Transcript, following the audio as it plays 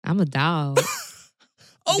I'm a dog.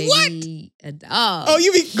 Oh, Baby, what? A dog. Oh,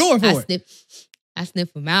 you be going for it. I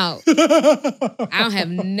sniff them out. I don't have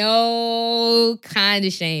no kind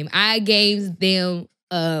of shame. I gave them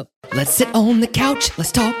up. Let's sit on the couch.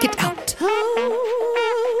 Let's talk it out.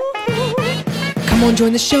 Come on,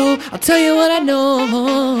 join the show. I'll tell you what I know.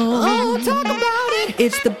 Oh, talk about it.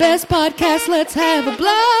 It's the best podcast. Let's have a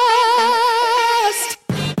blast.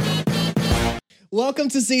 Welcome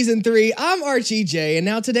to season 3. I'm Archie J, and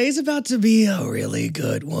now today's about to be a really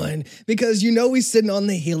good one because you know we're sitting on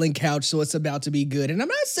the healing couch, so it's about to be good. And I'm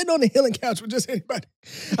not sitting on the healing couch with just anybody.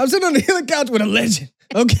 I'm sitting on the healing couch with a legend.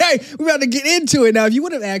 Okay, we're about to get into it. Now, if you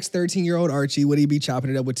would have asked 13-year-old Archie, would he be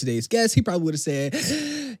chopping it up with today's guest? He probably would have said,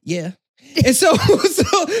 yeah. And so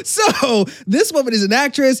this woman is an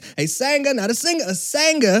actress, a singer, not a singer, a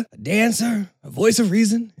singer, a dancer, a voice of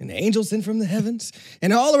reason, an angel sent from the heavens,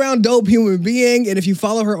 an all-around dope human being. And if you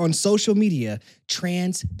follow her on social media,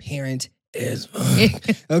 transparent as fuck.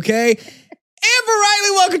 Okay? Amber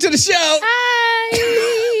Riley, welcome to the show. Hi.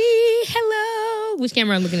 Hello. Which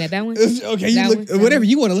camera I'm looking at? That one? Okay, you look whatever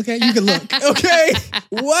you want to look at, you can look. Okay.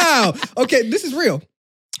 Wow. Okay, this is real.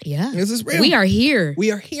 Yeah. This is real. We are here. We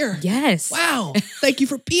are here. Yes. Wow. Thank you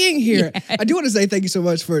for being here. Yes. I do want to say thank you so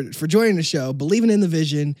much for joining the show, believing in the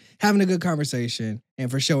vision, having a good conversation, and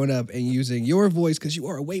for showing up and using your voice because you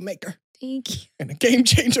are a way maker. Thank you. And a game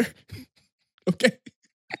changer. Okay.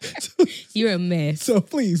 You're a mess. So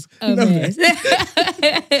please. A mess.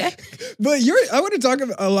 But I want to talk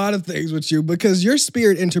about a lot of things with you because your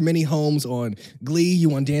spirit entered many homes on Glee. You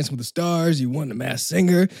won Dancing with the Stars. You won The Masked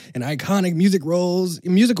Singer and iconic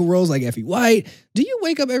musical roles like Effie White. Do you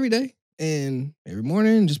wake up every day and every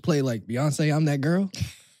morning and just play like Beyonce, I'm That Girl?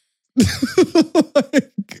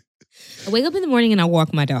 I wake up in the morning and I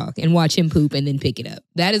walk my dog and watch him poop and then pick it up.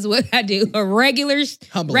 That is what I do. A regular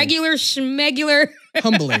schmegular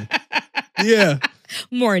humbling. Yeah.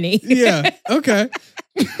 Morning. Yeah. Okay.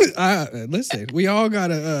 Listen, we all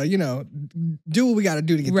gotta, do what we gotta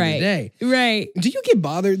do to get through the day. Right. Do you get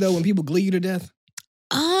bothered though when people glee you to death?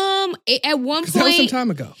 At one point, that was some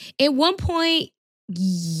time ago. At one point,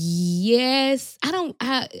 yes. What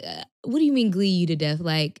do you mean glee you to death?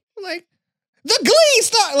 Like the glee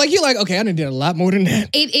start. Like you're like, okay, I done did a lot more than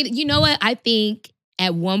that. You know what? I think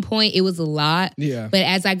at one point it was a lot. Yeah. But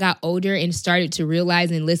as I got older and started to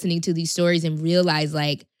realize and listening to these stories and realize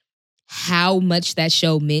like how much that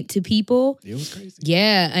show meant to people. It was crazy.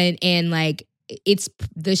 Yeah. And like it's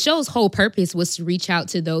the show's whole purpose was to reach out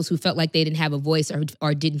to those who felt like they didn't have a voice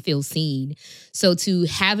or didn't feel seen. So to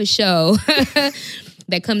have a show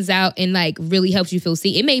that comes out and like really helps you feel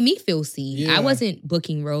seen, it made me feel seen. Yeah. I wasn't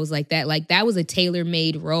booking roles like that. Like that was a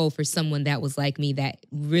tailor-made role for someone that was like me that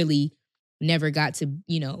really never got to,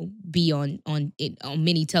 be on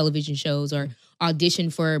many television shows or audition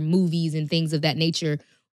for movies and things of that nature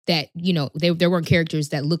that, there weren't characters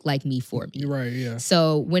that looked like me for me. Right, yeah.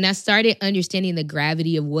 So when I started understanding the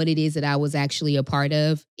gravity of what it is that I was actually a part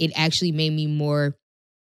of, it actually made me more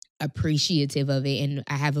appreciative of it. And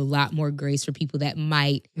I have a lot more grace for people that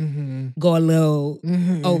might go a little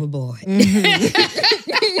overboard.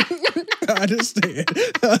 I understand.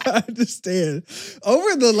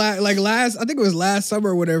 Over the last, I think it was last summer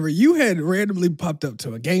or whatever, you had randomly popped up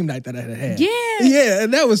to a game night that I had. Yeah. Yeah,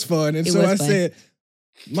 and that was fun. And so I said,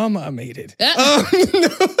 Mama, I made it.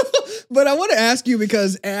 But I want to ask you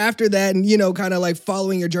because after that and, kind of like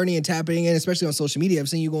following your journey and tapping in, especially on social media, I've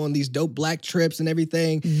seen you go on these dope black trips and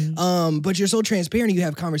everything. Mm-hmm. But you're so transparent. You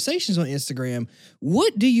have conversations on Instagram.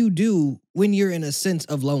 What do you do when you're in a sense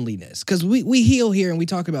of loneliness? Because we heal here and we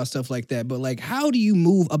talk about stuff like that. But like, how do you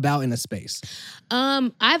move about in a space?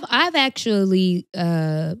 I've actually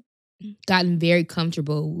gotten very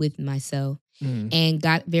comfortable with myself and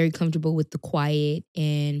got very comfortable with the quiet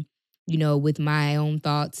and with my own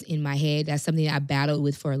thoughts in my head. That's something that I battled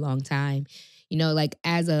with for a long time. Like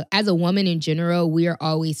as a woman in general, we are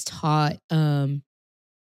always taught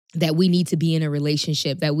that we need to be in a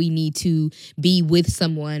relationship, that we need to be with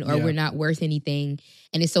someone or we're not worth anything.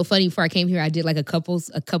 And it's so funny, before I came here, I did like a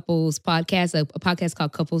couples podcast, a podcast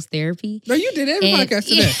called Couples Therapy. No, you did every podcast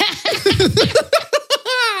today.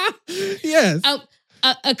 Yes.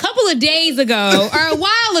 A couple of days ago or a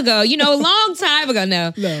while ago, a long time ago.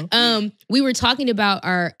 No. We were talking about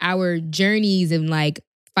our journeys and like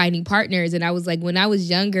finding partners. And I was like, when I was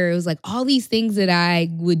younger, it was like all these things that I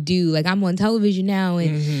would do. Like, I'm on television now,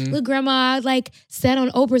 and look, grandma, I like sat on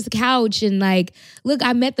Oprah's couch, and like, look,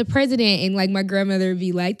 I met the president, and like my grandmother would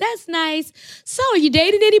be like, that's nice. So are you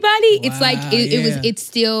dating anybody? Wow, it's like, it's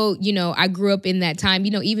still, you know, I grew up in that time,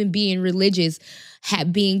 you know, even being religious,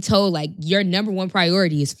 being told like your number one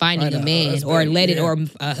priority is finding a man or or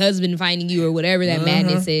a husband finding you or whatever that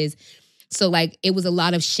madness is. So like it was a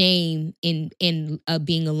lot of shame in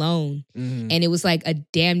being alone, and it was like a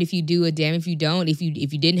damned if you do, a damned if you don't. If you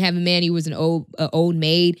didn't have a man, he was an old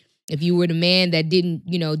maid. If you were the man that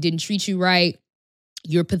didn't treat you right,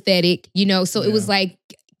 you're pathetic. You know, so it was like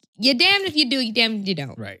you're damned if you do, you're damned if you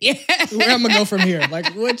don't. Right. Yeah. Where I'm gonna go from here?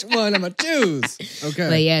 Like which one I'm gonna choose? Okay.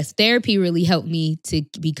 But yes, therapy really helped me to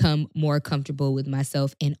become more comfortable with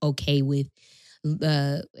myself and okay with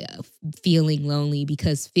feeling lonely,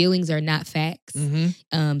 because feelings are not facts.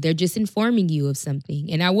 They're just informing you of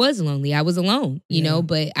something. And I was lonely. I was alone, you know,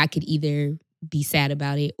 but I could either be sad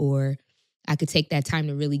about it or I could take that time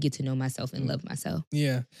to really get to know myself and love myself.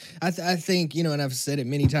 Yeah. I think, you know, and I've said it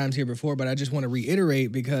many times here before, but I just want to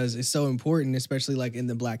reiterate because it's so important, especially like in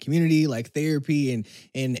the Black community, like therapy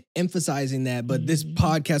and emphasizing that. But this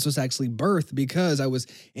podcast was actually birthed because I was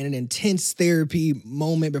in an intense therapy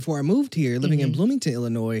moment before I moved here, living in Bloomington,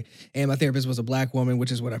 Illinois. And my therapist was a Black woman,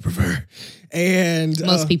 which is what I prefer. And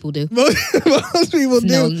most people do. Most people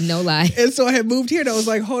do. No lie. And so I had moved here and I was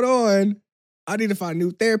like, hold on. I need to find a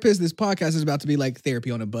new therapist. This podcast is about to be like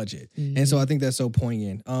therapy on a budget. And so I think that's so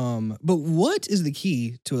poignant. But what is the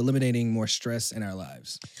key to eliminating more stress in our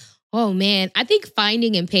lives? Oh man, I think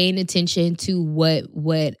finding and paying attention to what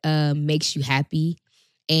makes you happy,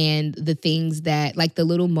 and the things that, like the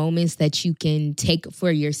little moments that you can take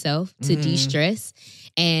for yourself to de-stress.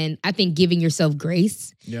 And I think giving yourself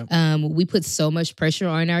grace. We put so much pressure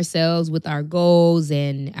on ourselves with our goals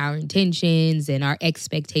and our intentions and our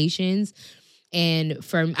expectations. And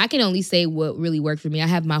I can only say what really worked for me. I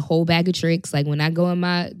have my whole bag of tricks. Like when I go in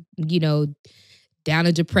my, down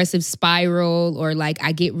a depressive spiral, or like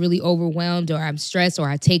I get really overwhelmed, or I'm stressed, or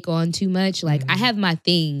I take on too much. Like I have my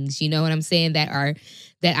things, you know what I'm saying, that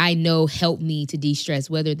I know help me to de-stress,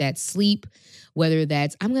 whether that's sleep, whether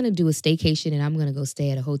that's I'm going to do a staycation and I'm going to go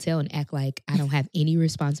stay at a hotel and act like I don't have any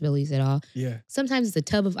responsibilities at all. Yeah. Sometimes it's a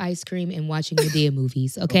tub of ice cream and watching Madea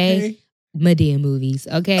movies, okay? Madea movies,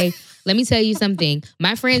 okay? Let me tell you something.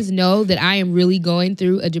 My friends know that I am really going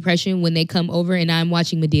through a depression when they come over and I'm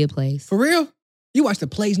watching Madea plays. For real? You watch the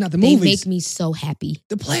plays, not the movies. They make me so happy.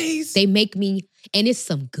 The plays? They make me, and it's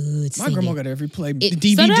some good singing. My grandma got every play, the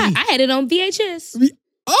DVD. So I had it on VHS.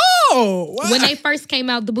 Oh, wow. When they first came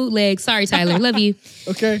out, the bootleg. Sorry, Tyler. Love you.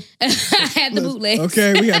 Okay. I had the bootleg.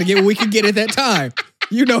 Okay, we got to get what we could get at that time.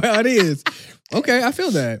 You know how it is. Okay, I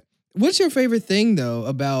feel that. What's your favorite thing, though,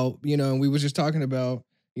 about, and we were just talking about,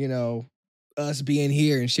 us being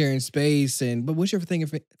here and sharing space, but what's your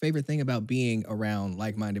favorite thing about being around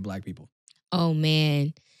like-minded Black people? Oh,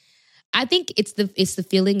 man. I think it's the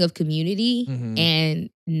feeling of community and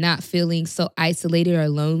not feeling so isolated or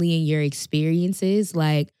lonely in your experiences.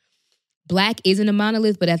 Like, Black isn't a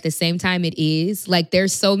monolith, but at the same time, it is. Like,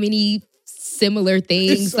 there's so many similar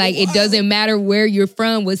things. So like, wild. It doesn't matter where you're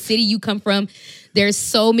from, what city you come from. There's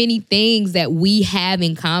so many things that we have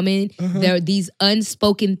in common. There are these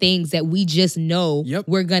unspoken things that we just know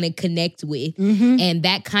we're going to connect with. And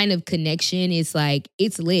that kind of connection is like,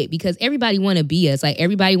 it's lit because everybody want to be us. Like,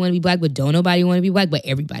 everybody want to be Black, but don't nobody want to be Black, but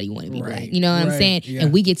everybody want to be Black. You know what I'm saying? Yeah.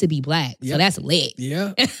 And we get to be Black. So that's lit.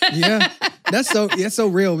 Yeah. Yeah. That's so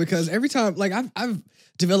real because every time, like I've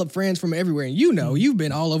developed friends from everywhere. And you've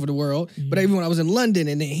been all over the world. But even when I was in London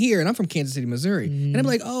and then here, and I'm from Kansas City, Missouri. And I'm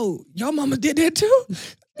like, oh, y'all mama did that too?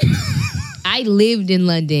 I lived in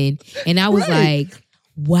London and I was like,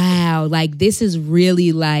 wow, like this is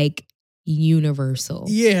really like universal.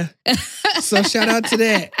 Yeah. So shout out to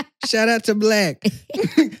that. Shout out to Black.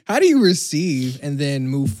 How do you receive and then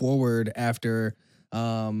move forward after?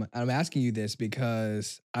 I'm asking you this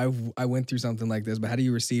because I went through something like this, but how do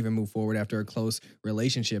you receive and move forward after a close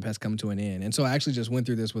relationship has come to an end? And so I actually just went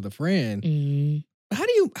through this with a friend. How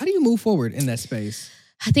do you move forward in that space?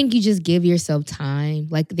 I think you just give yourself time.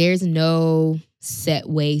 Like, there's no set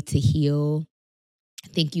way to heal. I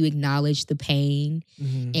think you acknowledge the pain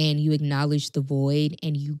and you acknowledge the void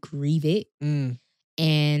and you grieve it.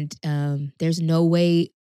 And there's no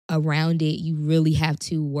way around it. You really have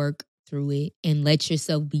to work through it and let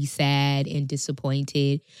yourself be sad and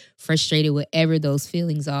disappointed, frustrated, whatever those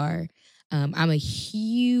feelings are. I'm a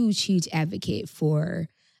huge advocate for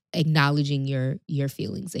acknowledging your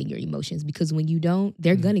feelings and your emotions, because when you don't,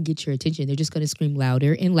 they're gonna get your attention. They're just gonna scream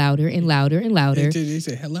louder and louder and louder and louder Until they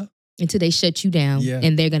say hello. Until they shut you down. Yeah.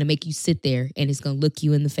 And they're gonna make you sit there and it's gonna look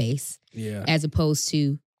you in the face. Yeah. As opposed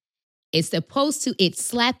to it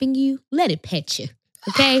slapping you, let it pet you.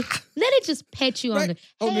 Okay? Let it just pet you on the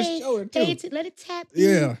On the hey, shoulder, hey, too. let it tap you.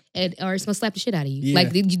 Yeah. Or it's gonna slap the shit out of you. Yeah.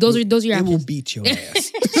 Like those are your It will options. beat your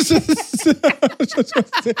ass.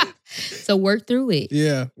 So work through it.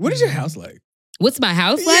 Yeah. What is your house like? What's my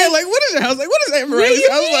house like? Yeah, like what is your house like? What is Amber Riley's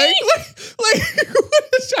house like? What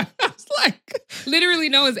is your house like? Literally,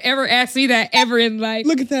 no one's ever asked me that ever in life.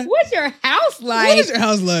 Look at that. What's your house like? What is your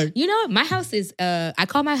house like? You know, my house is I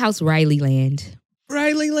call my house Riley Land.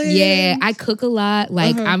 Riley Land. Yeah, I cook a lot.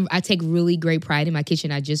 Like Uh-huh. I take really great pride in my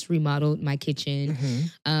kitchen. I just remodeled my kitchen.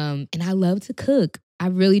 Mhm. And I love to cook. I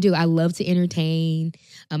really do. I love to entertain.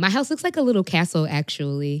 My house looks like a little castle,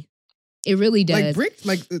 actually. It really does. Like bricks,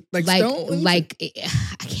 like stone.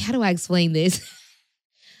 How do I explain this?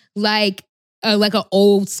 like an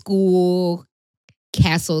old school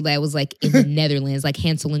castle that was like in the Netherlands, like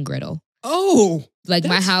Hansel and Gretel. Oh, Like my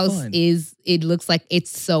that's house fun. it looks like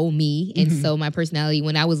it's so me and Mhm. so my personality.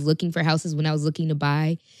 When I was looking for houses, when I was looking to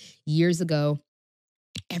buy years ago,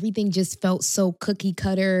 everything just felt so cookie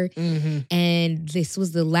cutter. Mhm. And this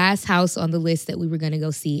was the last house on the list that we were going to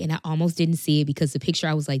go see. And I almost didn't see it because the picture,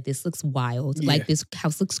 I was like, this looks wild. Yeah. Like this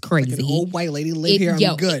house looks Like crazy. an old white lady live here.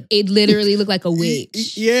 I'm good. It literally looked like a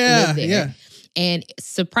witch. Yeah, lived there. yeah. And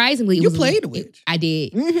surprisingly, You played a witch. I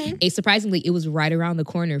did. Mhm. Surprisingly, it was right around the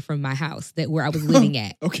corner from my house where I was living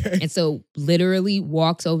at. Okay. And so literally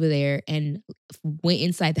walked over there and went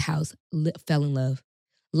inside the house, fell in love.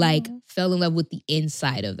 Like fell in love with the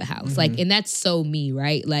inside of the house. Like, and that's so me,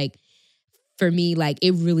 right? Like for me, like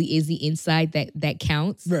it really is the inside that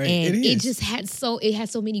counts. Right, And it it is. just had so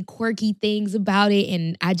many quirky things about it.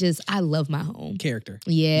 And I love my home. Character.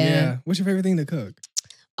 Yeah. What's your favorite thing to cook?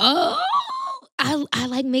 Oh, I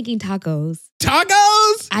like making tacos.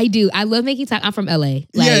 Tacos? I do. I love making tacos. I'm from LA.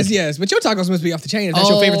 Yes. But your tacos must be off the chain if that's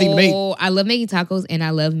your favorite thing to make. Oh, I love making tacos and I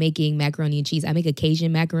love making macaroni and cheese. I make a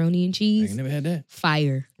Cajun macaroni and I cheese. ain't never had that.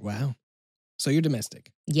 Fire. Wow. So you're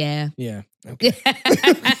domestic. Yeah. Yeah. Okay.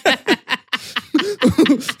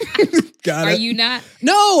 Got Are it. you not?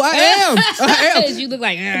 No, I am. You look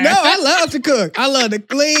like No, I love to cook. I love to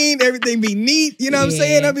clean, everything be neat. You know what I'm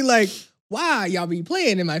saying? Yeah. I'd be like, why y'all be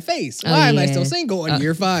playing in my face? Oh, Why am I yeah. still single in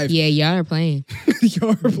year 5? Yeah, y'all are playing.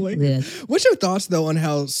 Y'all are playing. Yeah. What's your thoughts though on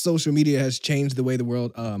how social media has changed the way the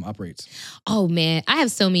world operates? Oh man, I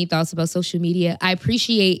have so many thoughts about social media. I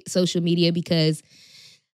appreciate social media because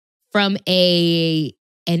from an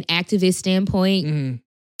activist standpoint,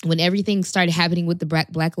 Mm-hmm. when everything started happening with the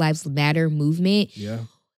Black Lives Matter movement, Yeah.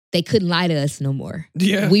 they couldn't lie to us no more.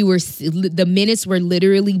 Yeah. The minutes were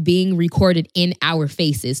literally being recorded in our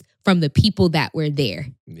faces from the people that were there.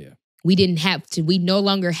 Yeah. We no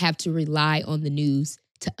longer have to rely on the news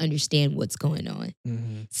to understand what's going on.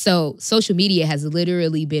 Mm-hmm. So social media has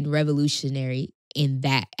literally been revolutionary in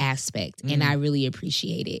that aspect. And I really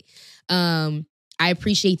appreciate it. I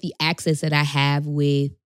appreciate the access that I have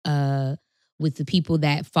with the people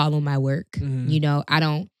that follow my work. Mhm. You know, I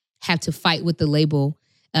don't have to fight with the label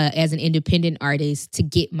as an independent artist to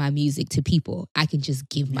get my music to people. I can just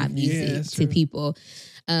give my Yeah, music that's to true. people.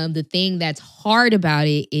 The thing that's hard about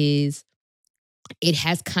it is it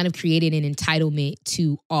has kind of created an entitlement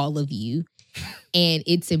to all of you. And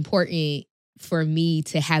it's important for me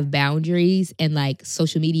to have boundaries, and like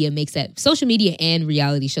social media and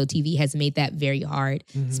reality show TV has made that very hard,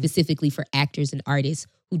 Mhm. specifically for actors and artists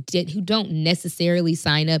who don't necessarily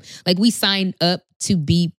sign up. Like we sign up to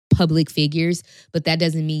be public figures, but that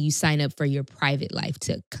doesn't mean you sign up for your private life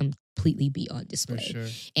to completely be on For display. sure.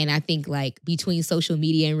 And I think like between social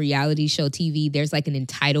media and reality show TV, there's like an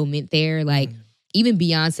entitlement there. Like even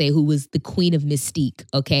Beyonce, who was the queen of mystique,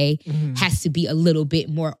 okay, Mhm. has to be a little bit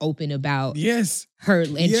more open about Yes. her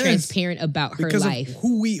and Yes. transparent about her Because life of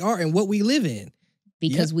who we are and what we live in.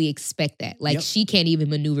 because we expect that. Like Yep. she can't even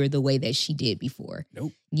maneuver the way that she did before.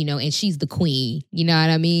 Nope. You know, and she's the queen. You know what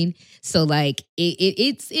I mean? So like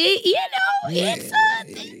it's a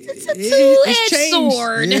two-edged changed.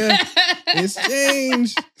 sword. Yeah. It's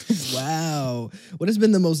changed. Wow. What has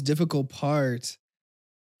been the most difficult part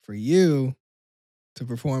for you to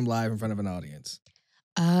perform live in front of an audience?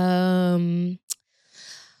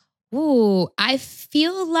 I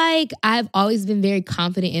feel like I've always been very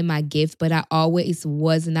confident in my gift, but I always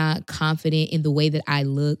was not confident in the way that I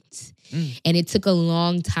looked. And it took a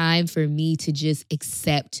long time for me to just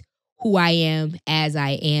accept who I am as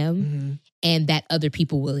I am. and that other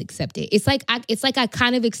people will accept it. It's like I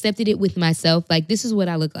kind of accepted it with myself. Like, this is what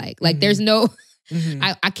I look like. Like, there's no,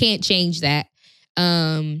 I can't change that.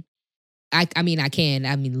 I mean, I can.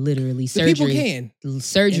 I mean, literally, surgery. People can.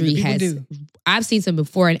 Surgery has. I've seen some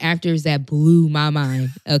before and afters that blew my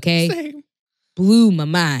mind. Okay, Same. Blew my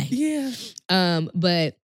mind. Yeah.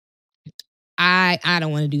 But I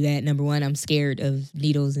don't want to do that. Number one, I'm scared of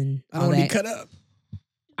needles and all I don't that. want to be cut up.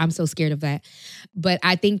 I'm so scared of that. But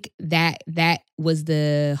I think that was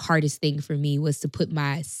the hardest thing for me, was to put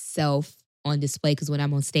myself on display, because when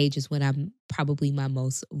I'm on stage is when I'm probably my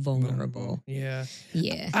most vulnerable. Yeah.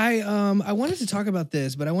 Yeah. I wanted to talk about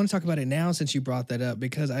this, but I want to talk about it now since you brought that up,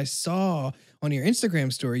 because I saw on your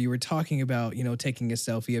Instagram story you were talking about, taking a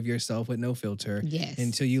selfie of yourself with no filter. Yes.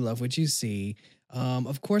 Until you love what you see.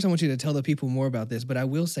 Of course, I want you to tell the people more about this, but I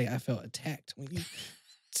will say I felt attacked when you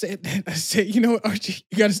said that. I said, you know what, Archie,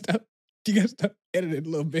 you gotta stop editing a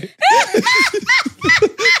little bit.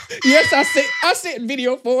 Yes, I said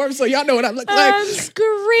video form, so y'all know what I look like. I'm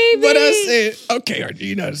screaming. But I said, okay, Archie,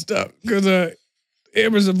 you gotta stop, because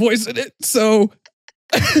Amber's a voice in it. So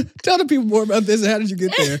tell the people more about this. How did you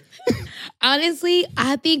get there? Honestly,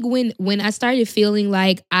 I think when I started feeling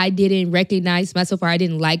like I didn't recognize myself, or I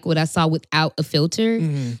didn't like what I saw without a filter,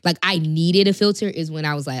 like I needed a filter, is when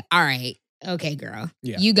I was like, all right, okay, girl,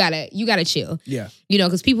 you gotta chill. Yeah.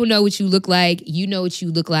 Because people know what you look like. You know what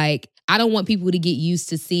you look like. I don't want people to get used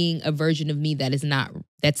to seeing a version of me that's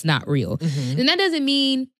not real. And that doesn't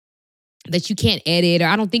mean that you can't edit, or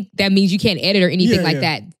I don't think that means you can't edit or anything like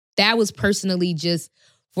that. That was personally just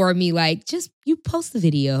for me, like, just you post the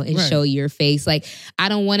video and show your face. Like, I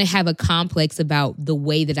don't want to have a complex about the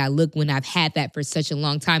way that I look when I've had that for such a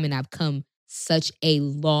long time and I've come such a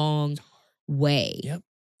long way. Yep.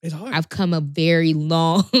 It's hard. I've come a very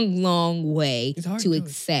long, long way to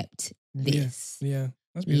accept it. this. Yeah.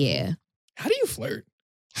 That's beautiful. Yeah. How do you flirt?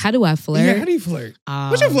 How do I flirt? Yeah, how do you flirt?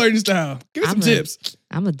 What's your flirting style? Give me some tips.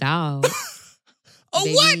 I'm a dog. Oh,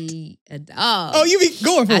 baby, what? A dog. Oh, you be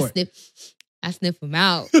going for it. I sniff them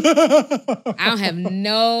out. I don't have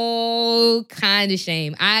no kind of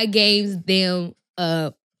shame. I games them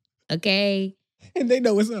up. Okay? And they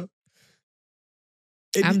know what's up.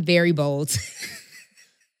 I'm very bold.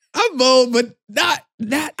 I'm bold, but not.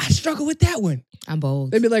 I struggle with that one. I'm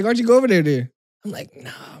bold. They be like, "Aren't you go over there?" I'm like,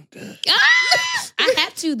 "No, I'm good." I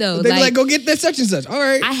have to though. They be like, "Go get that such and such." All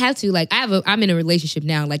right. I have to. Like, I'm in a relationship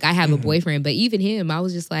now. Like, I have a boyfriend, but even him, I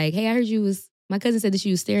was just like, "Hey, I heard you was." My cousin said that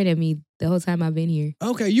she was staring at me the whole time I've been here.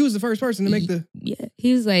 Okay, you was the first person to make the. Yeah,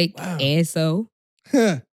 he was like, wow. And so,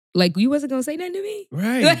 like, you wasn't gonna say nothing to me,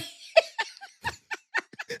 right? Like,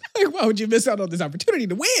 why would you miss out on this opportunity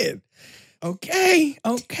to win? Okay.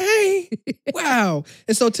 Wow.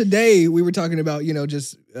 And so today we were talking about,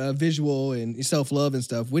 just visual and self-love and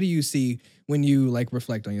stuff. What do you see when you like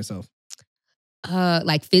reflect on yourself?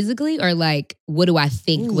 Like physically, or like what do I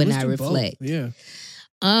think when I reflect? Both. Yeah.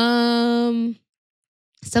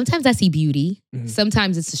 Sometimes I see beauty.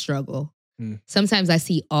 Sometimes it's a struggle. Sometimes I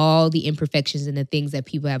see all the imperfections and the things that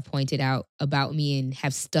people have pointed out about me and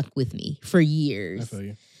have stuck with me for years. I feel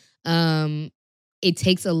you. It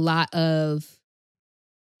takes a lot of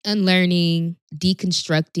unlearning,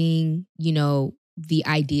 deconstructing, the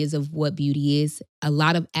ideas of what beauty is. A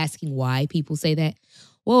lot of asking why people say that.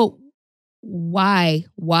 Well, why?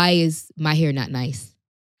 Why is my hair not nice?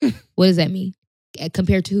 What does that mean?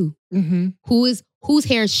 Compared to who? Whose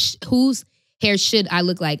hair should I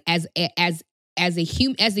look like as a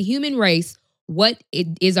human race? What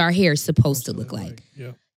is our hair supposed to look like?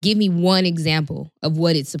 Yeah. Give me one example of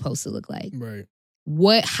what it's supposed to look like. Right.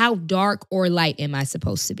 How dark or light am I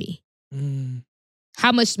supposed to be?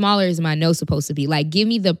 How much smaller is my nose supposed to be? Like, give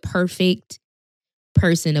me the perfect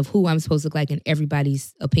person of who I'm supposed to look like, and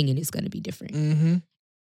everybody's opinion is going to be different.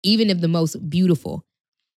 Even if the most beautiful,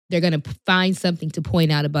 they're going to find something to point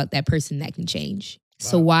out about that person that can change. Wow.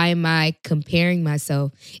 So why am I comparing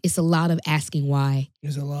myself? It's a lot of asking why.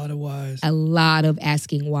 There's a lot of whys. A lot of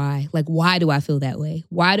asking why. Like, why do I feel that way?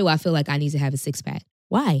 Why do I feel like I need to have a six-pack?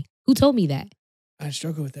 Why? Who told me that? I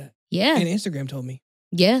struggle with that. Yeah. And Instagram told me.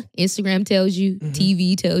 Yeah. Instagram tells you.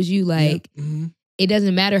 TV tells you. Like, it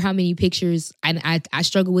doesn't matter how many pictures. I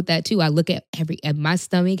struggle with that too. I look at my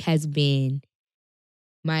stomach has been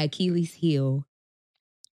my Achilles heel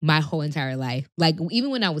my whole entire life. Like,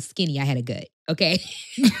 even when I was skinny, I had a gut. Okay.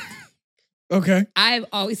 Okay. I've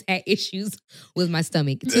always had issues with my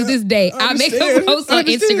stomach. To this day, I make a post on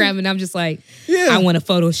Instagram and I'm just like, I want to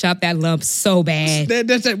Photoshop that lump so bad.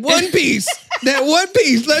 That's that one piece. That one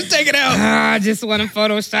piece. Let's take it out. I just want to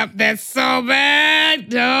Photoshop that so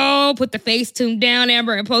bad. No, put the Facetune down,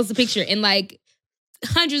 Amber, and post a picture. And like,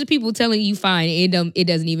 hundreds of people telling you fine. It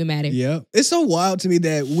doesn't even matter. Yeah. It's so wild to me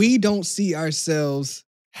that we don't see ourselves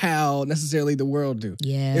how necessarily the world do.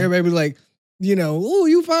 Yeah. Everybody be like, oh,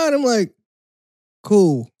 you fine. I'm like,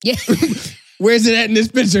 cool. Yeah. Where's it at in this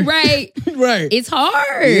picture? Right. Right. It's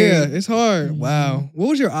hard. Yeah, it's hard. Wow. What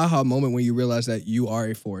was your aha moment when you realized that you are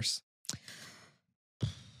a force?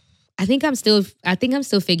 I think I'm still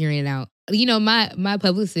figuring it out. My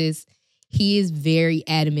publicist, he is very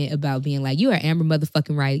adamant about being like, you are Amber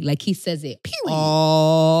motherfucking right. Like, he says it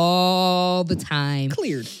all the time.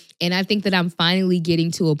 Cleared. And I think that I'm finally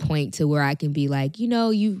getting to a point to where I can be like,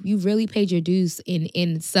 you really paid your dues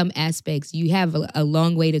in some aspects. You have a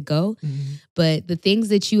long way to go. Mm-hmm. But the things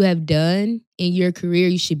that you have done in your career,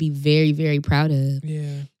 you should be very, very proud of.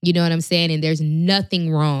 Yeah. You know what I'm saying? And there's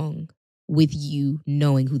nothing wrong with you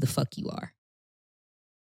knowing who the fuck you are.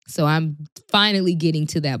 So I'm finally getting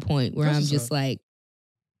to that point where I'm just like,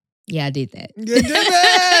 yeah, I did that. You did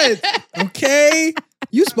that. Okay.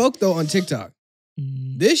 You spoke, though, on TikTok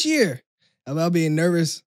this year about being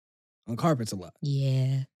nervous on carpets a lot.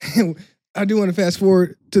 Yeah. I do want to fast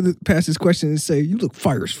forward past this question and say, you look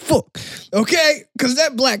fire as fuck. Okay? Because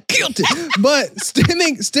that black killed it. But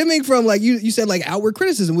stemming from, like, you said, like, outward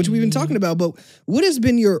criticism, which we've been talking about, but what has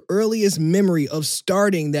been your earliest memory of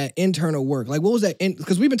starting that internal work? Like, what was that?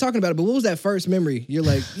 Because we've been talking about it, but what was that first memory? You're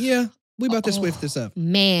like, yeah, we about to swift this up.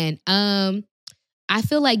 Man, I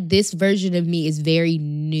feel like this version of me is very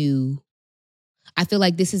new. I feel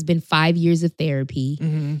like this has been 5 years of therapy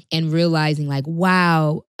and realizing like,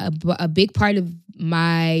 wow, a big part of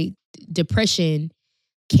my depression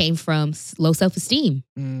came from low self-esteem.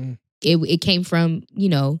 It came from,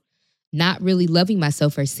 not really loving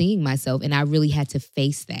myself or seeing myself. And I really had to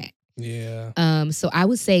face that. Yeah. So I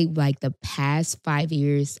would say like the past 5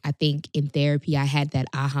 years, I think in therapy, I had that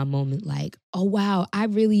aha moment like, oh, wow, I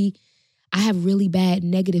have really bad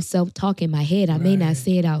negative self-talk in my head. I may not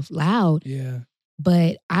say it out loud. Yeah.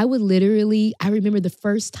 But I remember the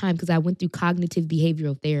first time, because I went through cognitive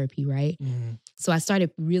behavioral therapy, right? So I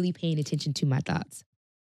started really paying attention to my thoughts.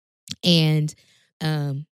 And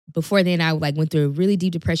before then, I went through a really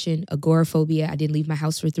deep depression, agoraphobia. I didn't leave my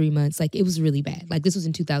house for 3 months. Like, it was really bad. Like, this was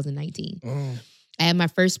in 2019. I had my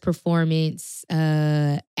first performance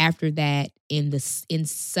after that in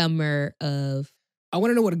summer of... I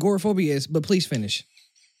want to know what agoraphobia is, but please finish.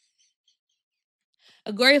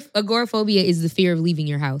 Agoraphobia is the fear of leaving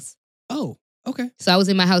your house. Oh, okay. So I was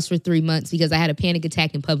in my house for 3 months because I had a panic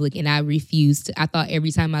attack in public and I refused. I thought every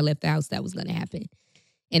time I left the house that was going to happen.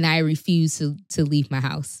 And I refused to leave my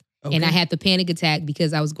house. Okay. And I had the panic attack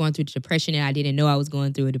because I was going through depression and I didn't know I was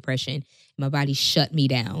going through a depression. My body shut me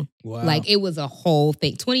down. Wow. Like, it was a whole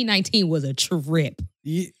thing. 2019 was a trip.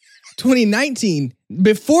 2019,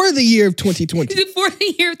 before the year of 2020. Before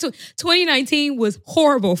the year of 2019 was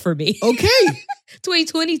horrible for me. Okay.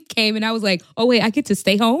 2020 came and I was like, oh wait, I get to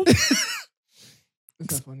stay home?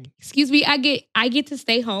 That's not funny. Excuse me, I get to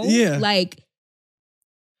stay home? Yeah. Like,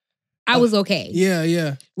 I was okay.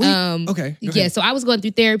 Yeah. Okay. Yeah, so I was going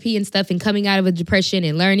through therapy and stuff and coming out of a depression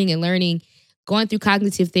and learning, going through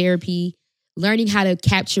cognitive therapy, learning how to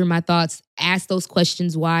capture my thoughts, ask those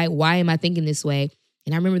questions, why am I thinking this way?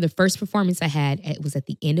 And I remember the first performance I had, it was at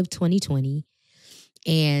the end of 2020.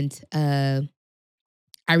 And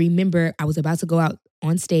I remember I was about to go out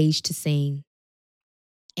on stage to sing.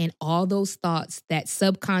 And all those thoughts, that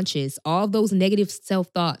subconscious, all those negative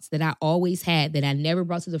self-thoughts that I always had that I never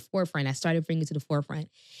brought to the forefront, I started bringing to the forefront.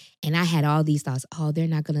 And I had all these thoughts, all they're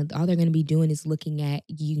going to be doing is looking at,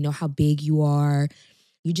 how big you are.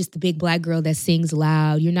 You're just the big black girl that sings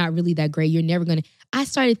loud. You're not really that great. You're never going to. I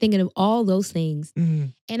started thinking of all those things.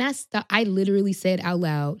 And I literally said out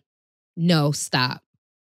loud, no, stop.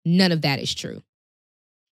 None of that is true.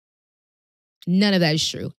 None of that is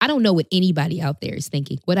true. I don't know what anybody out there is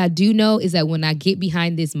thinking. What I do know is that when I get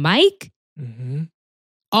behind this mic,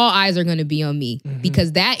 all eyes are going to be on me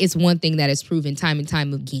because that is one thing that is proven time and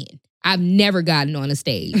time again. I've never gotten on a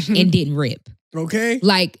stage and didn't rip. Okay.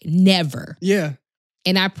 Like, never. Yeah.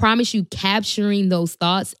 And I promise you, capturing those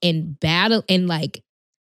thoughts and battle and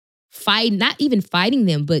fight, not even fighting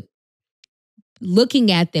them, but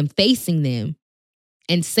looking at them, facing them,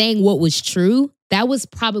 and saying what was true, that was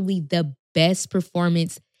probably the best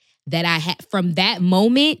performance that I had. From that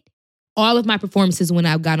moment, all of my performances when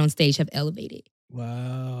I got on stage have elevated.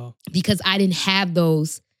 Wow. Because I didn't have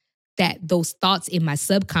those thoughts in my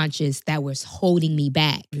subconscious that was holding me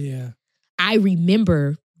back. Yeah. I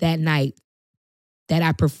remember that night that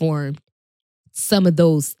I performed, some of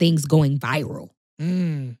those things going viral.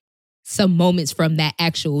 Some moments from that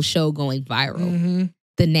actual show going viral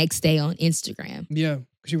the next day on Instagram. Yeah,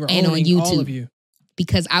 because you were and owning on YouTube. All of you.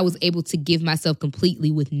 because I was able to give myself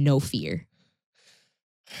completely with no fear.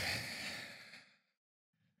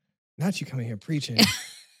 Not you coming here preaching.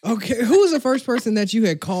 Okay, who was the first person that you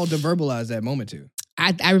had called to verbalize that moment to?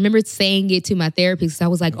 I remember saying it to my therapist. I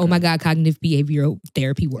was like, oh my God, cognitive behavioral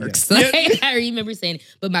therapy works. Yeah. Like, I remember saying it.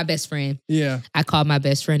 But my best friend, I called my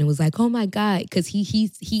best friend and was like, oh my God. Because he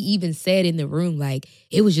even said in the room, like,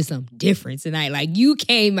 it was just something different tonight. Like, you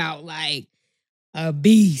came out like a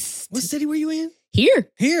beast. What city were you in?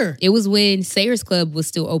 Here. It was when Sayers Club was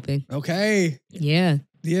still open. Okay. Yeah.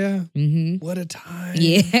 Yeah. Mm-hmm. What a time.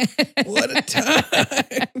 Yeah. What a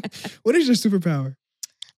time. What is your superpower?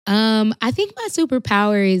 I think my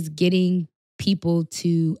superpower is getting people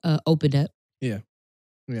to open up. Yeah.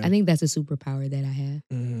 I think that's a superpower that I have.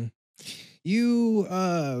 Mm-hmm. You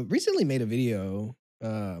recently made a video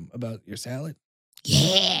about your salad.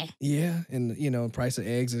 Yeah. Yeah. And, the price of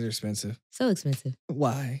eggs is expensive. So expensive.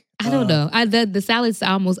 Why? I don't know. The salads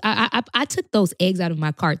almost. I took those eggs out of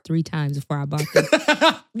my cart 3 times before I bought them.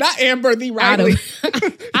 Not Amber the Riley.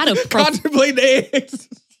 Out of contemplate the eggs.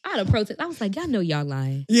 Out of protest. I was like, y'all know y'all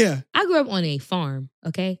lying. Yeah. I grew up on a farm.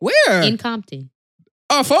 Okay. Where? In Compton.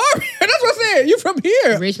 A farm? That's what I said. You from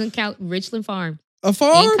here? Richland Farm. A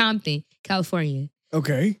farm? In Compton, California.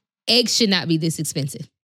 Okay. Eggs should not be this expensive.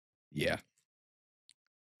 Yeah.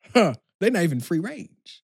 Huh. They're not even free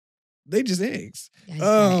range. They just eggs.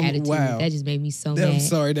 Attitude. Wow. That just made me so mad. I'm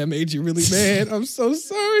sorry that made you really mad. I'm so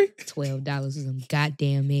sorry. $12 for some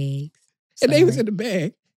goddamn eggs. Sorry. And they was in the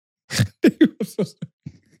bag.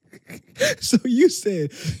 So you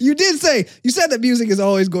said that music is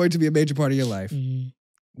always going to be a major part of your life. Mm-hmm.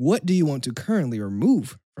 What do you want to currently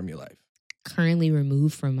remove from your life? Currently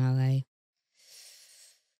removed from my life?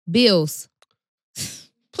 Bills.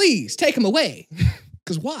 Please take them away.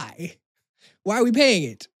 Because why? Why are we paying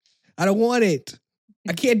it? I don't want it.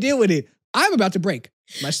 I can't deal with it. I'm about to break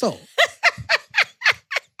my soul.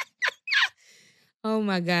 Oh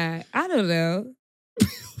my God. I don't know.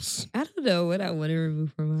 I don't know what I want to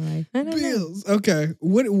remove from my life. I don't Bills. Know. Okay.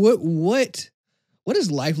 What does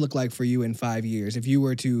life look like for you in 5 years if you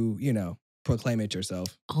were to, proclaim it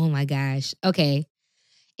yourself? Oh my gosh. Okay.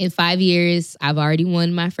 In 5 years, I've already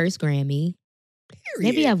won my first Grammy. Period.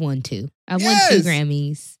 Maybe I've won 2. I've won 2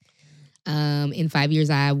 Grammys. In 5 years,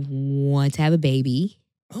 I want to have a baby.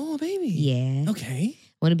 Oh, a baby. Yeah. Okay.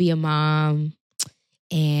 Want to be a mom.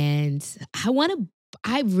 And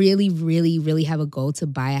I really, really, really have a goal to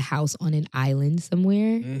buy a house on an island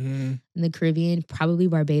somewhere in the Caribbean, probably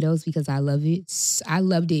Barbados, because I love it. I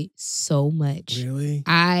loved it so much. Really?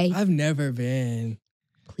 I've never been.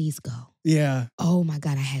 Please go. Yeah. Oh my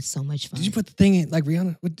God, I had so much fun. Did you put the thing in, like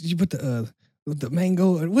Rihanna? What did you put the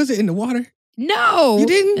mango? Was it in the water? No. You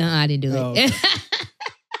didn't? No, I didn't do it.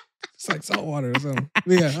 It's like salt water or something.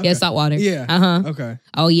 Yeah, okay. Yeah, salt water. Yeah. Okay.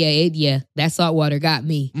 Oh yeah, that salt water got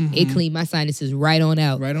me. Mm-hmm. It cleaned my sinuses right on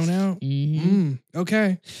out. Right on out? Mm-hmm.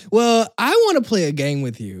 Okay. Well, I want to play a game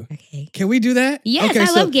with you. Okay. Can we do that? Yes, okay,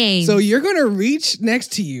 I love games. So you're going to reach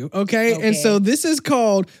next to you, okay? And so this is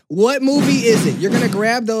called What Movie Is It? You're going to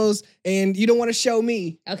grab those and you don't want to show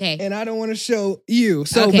me. Okay. And I don't want to show you.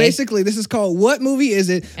 So basically this is called What Movie Is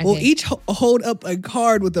It? Okay. We'll each hold up a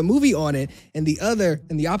card with a movie on it and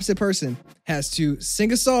the opposite person has to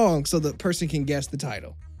sing a song so the person can guess the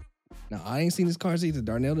title. Now, I ain't seen this cards either.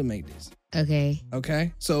 Darnell didn't make this. Okay.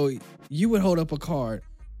 Okay? So you would hold up a card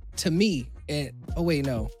to me and... Oh, wait,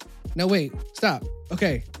 no. No, wait. Stop.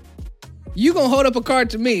 Okay. You gonna hold up a card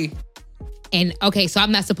to me. And, okay, so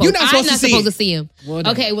I'm not supposed to see him. Well,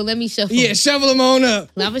 okay, well, let me shuffle. Yeah, shuffle them on up.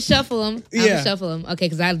 I'm gonna shuffle them. Okay,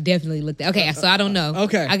 because I definitely looked at... Okay, so I don't know.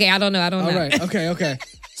 Okay, I don't know. All right. Okay.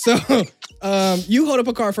 So, you hold up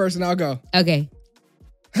a card first and I'll go. Okay.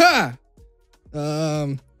 Ha!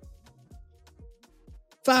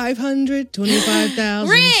 525,000.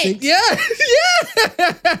 Rent! Yes!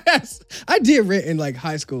 I did rent in like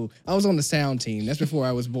high school. I was on the sound team. That's before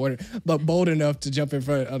I was bold enough to jump in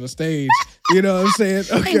front of the stage. You know what I'm saying?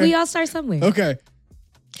 Okay. Hey, we all start somewhere. Okay.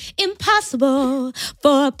 Impossible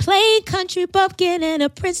for a plain country bumpkin and a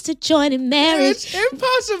prince to join in marriage.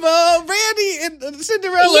 Impossible. Randy and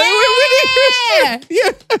Cinderella. Yeah!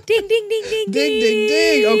 Yeah. Ding, ding, ding, ding,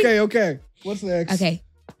 ding. Okay. What's next? Okay.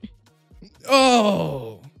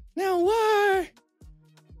 Oh. Now why?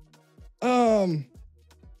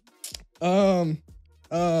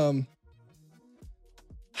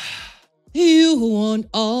 You want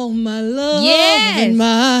all my love and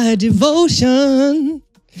my devotion.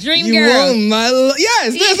 Dream you girl. Want my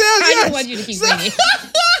yes. I just want you to keep singing.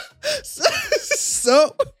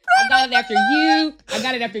 So I got it after you.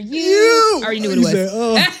 I already knew what it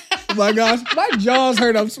was. my gosh, my jaws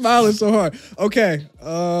hurt. I'm smiling so hard. Okay,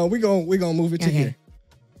 we gonna move it to here.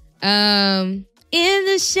 In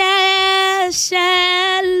the shallow,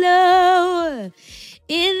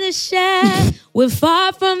 in the shadow, we're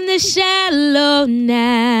far from the shallow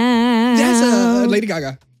now. That's Lady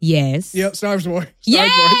Gaga. Yes. Yep, Stars Born. Yeah.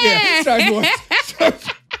 Yeah, Stars Born.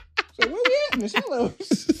 So where we at in the shallows?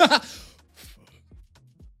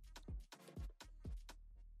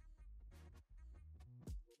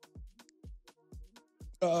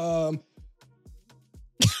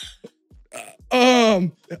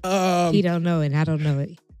 He don't know it. I don't know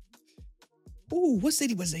it. Ooh, what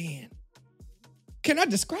city was they in? Can I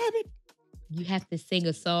describe it? You have to sing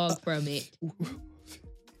a song from it.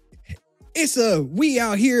 It's we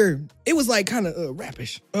out here. It was like kind of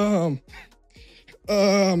rappish.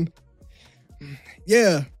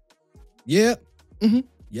 Yeah. Yep. Mm-hmm.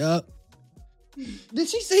 Yup. Did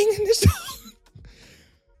she sing in this song?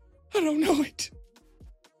 I don't know it.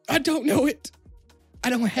 I don't know it. I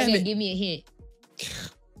don't have it. Give me a hint.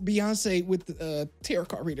 Beyonce with the tarot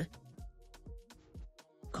card reader.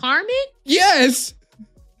 Carmen? Yes.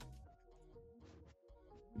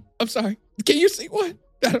 I'm sorry. Can you sing one?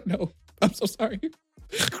 I don't know. I'm so sorry.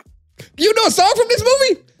 You know a song from this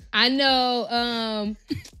movie? I know.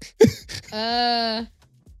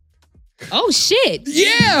 Oh shit.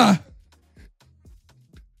 Yeah.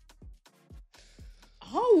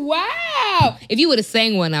 Oh wow. If you would have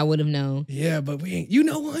sang one, I would have known. Yeah, but we ain't. You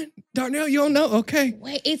know one? Darnell, you don't know? Okay.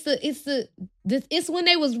 Wait, it's when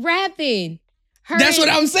they was rapping. That's what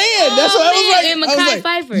I'm saying. That's what I was like. And Mekhi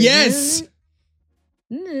Phifer. Yes.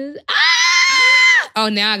 Oh,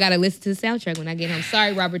 now I gotta listen to the soundtrack when I get home.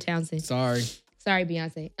 Sorry, Robert Townsend. Sorry,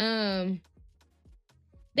 Beyonce.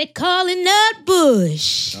 They calling up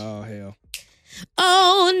Bush. Oh hell.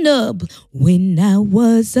 Oh no, when I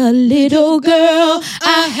was a little girl,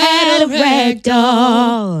 I had a rag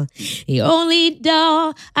doll. The only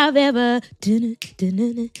doll I've ever done.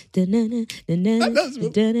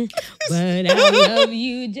 But I love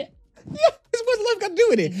you. Yeah, it's what love got to do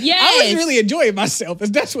with it. Yes. I was really enjoying myself.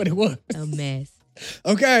 That's what it was. A mess.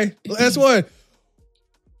 Okay, last one.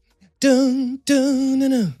 Dun dun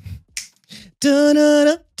dun dun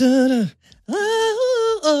dun dun dun.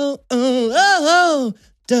 Oh, oh, oh, oh,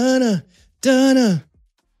 dun dun.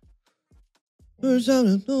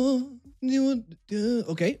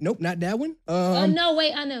 Okay, nope, not that one. Oh no,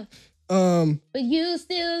 wait, I know. But you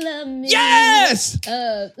still love me. Yes.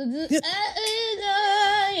 Fighting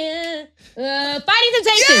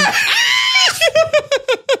Temptation.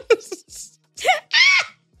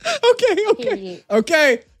 Okay.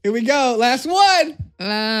 Okay, here we go. Last one.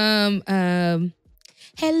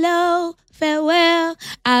 Hello, farewell,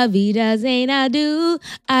 Avidas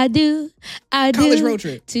I do. College road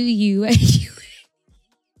trip. To you and you.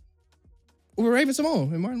 With Raven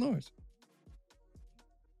Simone and Martin Lawrence.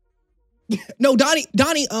 No, Donnie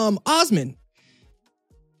Osmond.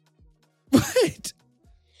 What?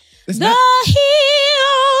 The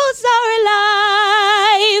heroes are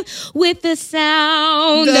alive with the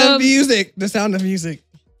sound of music. The sound of music.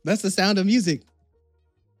 That's the sound of music.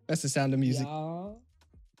 That's the sound of music. Y'all.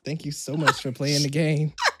 Thank you so much for playing the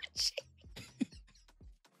game.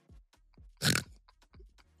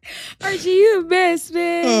 Archie, you the best,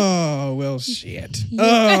 man. Oh, well, shit.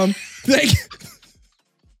 Thank you.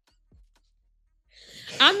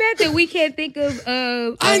 I'm mad that we can't think of.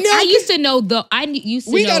 I know. I used to know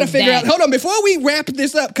We gotta figure out. Hold on, before we wrap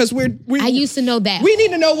this up, because I used to know that. We need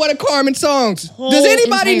to know what a Carmen song. Does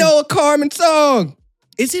anybody know a Carmen song?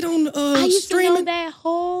 Is it on I used streaming? to know that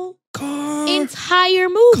whole entire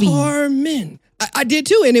movie. Carmen. I did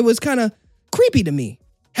too, and it was kind of creepy to me.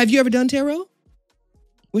 Have you ever done tarot?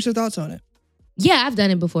 What's your thoughts on it? Yeah, I've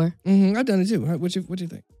done it before. Mm-hmm, I've done it too. What you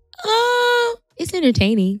think? It's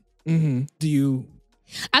entertaining. Mm-hmm. Do you?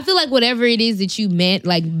 I feel like whatever it is that you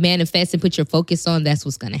manifest and put your focus on, that's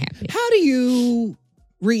what's gonna happen. How do you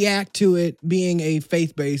react to it being a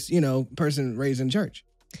faith-based, person raised in church?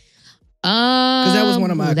 Because that was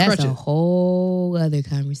one of my that's crutches. a whole other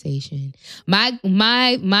conversation. My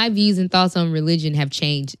views and thoughts on religion have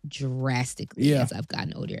changed drastically as I've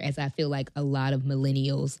gotten older, as I feel like a lot of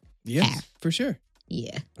millennials have. For sure.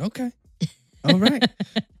 Yeah. Okay. All right.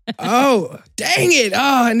 Oh, dang it.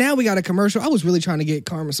 Oh, and now we got a commercial. I was really trying to get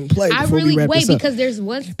Carmen some play before we wrap this up. Because there's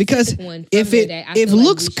one because one if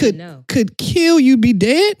looks could kill you, be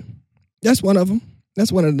dead, that's one of them.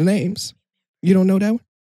 That's one of the names. You don't know that one?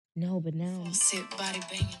 No, but now.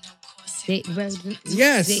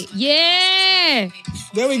 Yes. Yeah.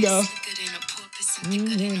 There we go.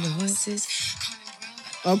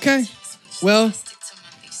 Okay. Well,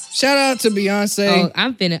 Shout out to Beyonce. Oh,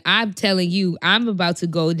 I'm telling you, I'm about to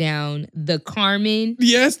go down the Carmen.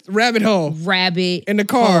 Yes, rabbit hole. Rabbit in the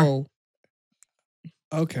car. hole.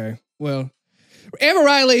 Okay, well, Amber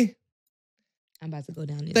Riley. I'm about to go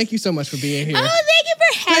down this. Thank you so much for being here. Oh, thank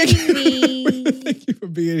you for having me. Thank you for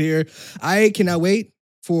being here. I cannot wait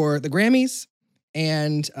for the Grammys,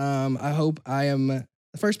 and I hope I am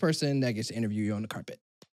the first person that gets to interview you on the carpet.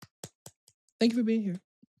 Thank you for being here.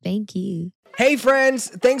 Thank you. Hey friends,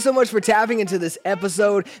 thanks so much for tapping into this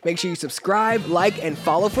episode. Make sure you subscribe, like, and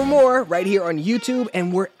follow for more right here on YouTube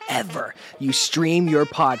and wherever you stream your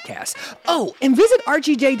podcast. Oh, and visit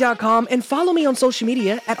archiej.com and follow me on social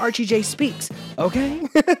media at ArchieJSpeaks, okay?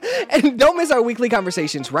 And don't miss our weekly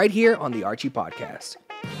conversations right here on the Archie Podcast.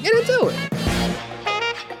 Get into it.